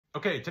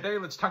Okay, today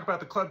let's talk about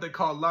the club they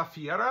call La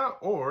Fiera,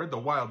 or the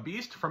Wild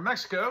Beast. From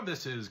Mexico,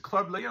 this is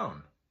Club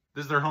León.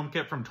 This is their home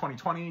kit from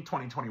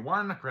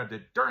 2020-2021. Grabbed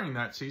it during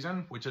that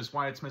season, which is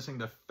why it's missing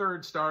the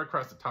third star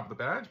across the top of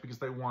the badge, because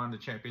they won the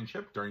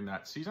championship during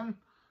that season.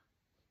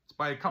 It's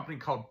by a company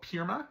called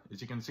Pirma, as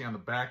you can see on the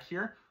back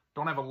here.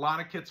 Don't have a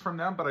lot of kits from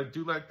them, but I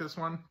do like this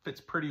one. Fits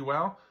pretty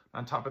well.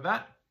 On top of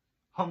that,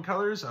 home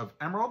colors of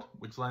Emerald,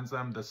 which lends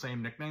them the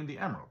same nickname, the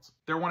Emeralds.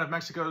 They're one of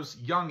Mexico's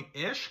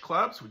young-ish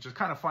clubs, which is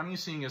kind of funny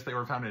seeing as they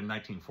were founded in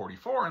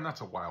 1944, and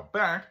that's a while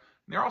back.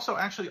 And they're also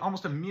actually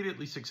almost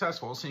immediately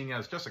successful, seeing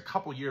as just a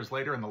couple years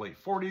later in the late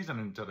 40s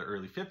and into the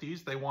early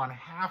 50s, they won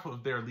half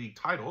of their league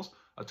titles,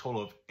 a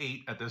total of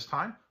 8 at this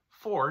time,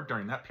 4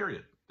 during that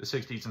period. The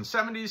 60s and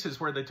 70s is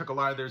where they took a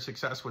lot of their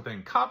success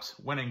within cups,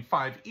 winning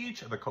 5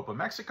 each of the Copa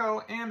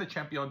Mexico and the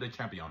Campeón de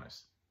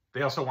Campeones.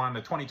 They also won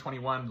the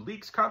 2021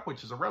 Leagues Cup,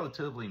 which is a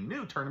relatively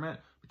new tournament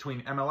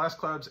between MLS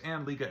clubs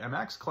and Liga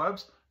MX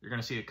clubs. You're going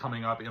to see it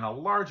coming up in a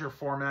larger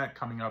format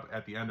coming up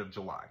at the end of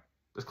July.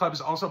 This club has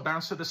also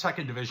bounced to the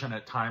second division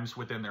at times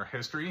within their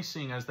history,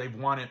 seeing as they've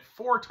won it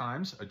 4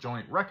 times, a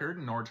joint record,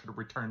 in order to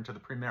return to the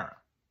Primera.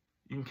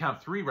 You can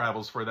count 3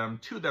 rivals for them,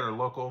 2 that are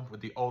local,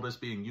 with the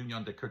oldest being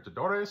Unión de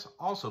Curtidores,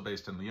 also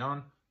based in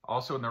León.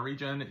 Also in the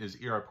region is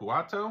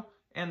Irapuato,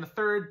 and the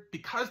third,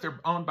 because they're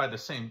owned by the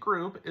same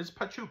group, is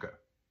Pachuca.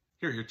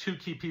 Here are your 2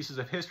 key pieces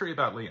of history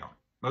about León.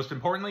 Most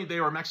importantly, they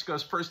were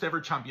Mexico's first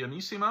ever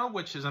Campeonísimo,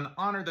 which is an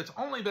honor that's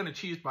only been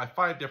achieved by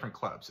 5 different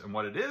clubs. And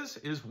what it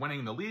is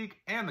winning the league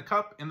and the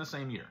cup in the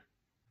same year.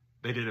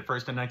 They did it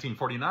first in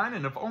 1949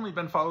 and have only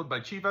been followed by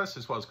Chivas,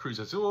 as well as Cruz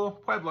Azul,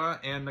 Puebla,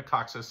 and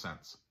Necaxa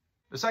since.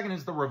 The second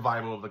is the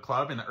revival of the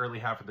club in the early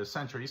half of this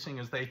century, seeing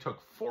as they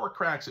took 4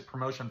 cracks at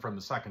promotion from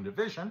the second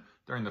division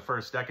during the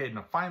first decade and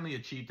have finally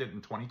achieved it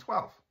in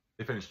 2012.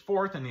 They finished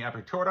 4th in the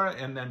Apertura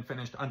and then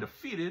finished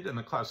undefeated in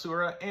the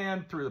Clausura,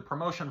 and through the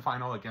promotion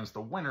final against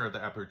the winner of the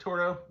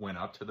Apertura, went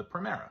up to the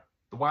Primera.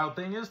 The wild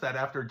thing is that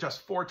after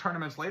just 4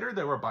 tournaments later,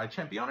 they were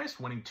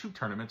bicampeones, winning 2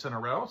 tournaments in a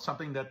row,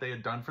 something that they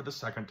had done for the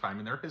second time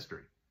in their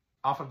history.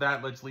 Off of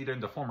that, let's lead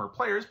into former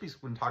players,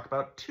 because we can talk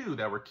about 2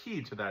 that were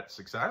key to that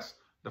success.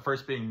 The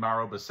first being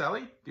Mauro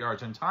Boselli, the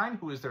Argentine,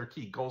 who is their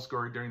key goal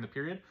scorer during the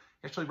period.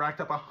 He actually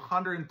racked up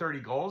 130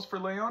 goals for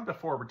León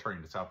before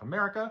returning to South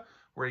America,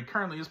 where he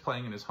currently is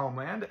playing in his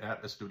homeland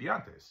at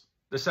Estudiantes.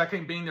 The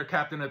second being their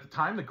captain at the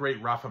time, the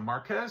great Rafa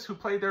Marquez, who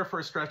played there for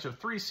a stretch of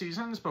 3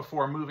 seasons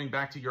before moving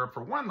back to Europe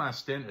for one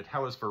last stint at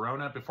Hellas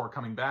Verona before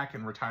coming back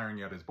and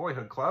retiring at his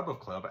boyhood club of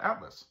Club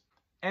Atlas.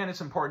 And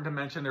it's important to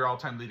mention their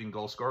all-time leading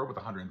goal scorer with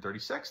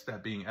 136,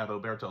 that being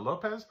Adalberto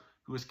Lopez,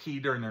 who was key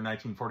during their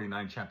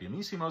 1949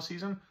 Campeonísimo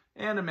season,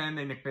 and a man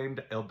they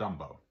nicknamed El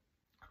Dumbo.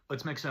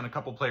 Let's mix in a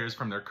couple players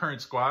from their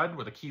current squad,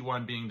 with a key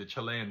one being the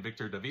Chilean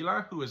Victor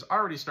Davila, who has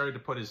already started to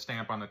put his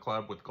stamp on the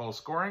club with goal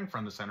scoring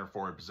from the center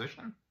forward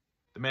position.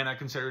 The man I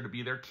consider to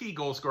be their key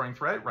goal scoring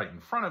threat right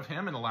in front of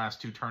him in the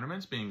last 2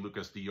 tournaments being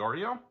Lucas Di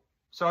Iorio.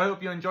 So I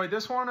hope you enjoyed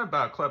this one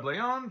about Club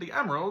León, the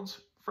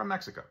Emeralds from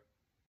Mexico.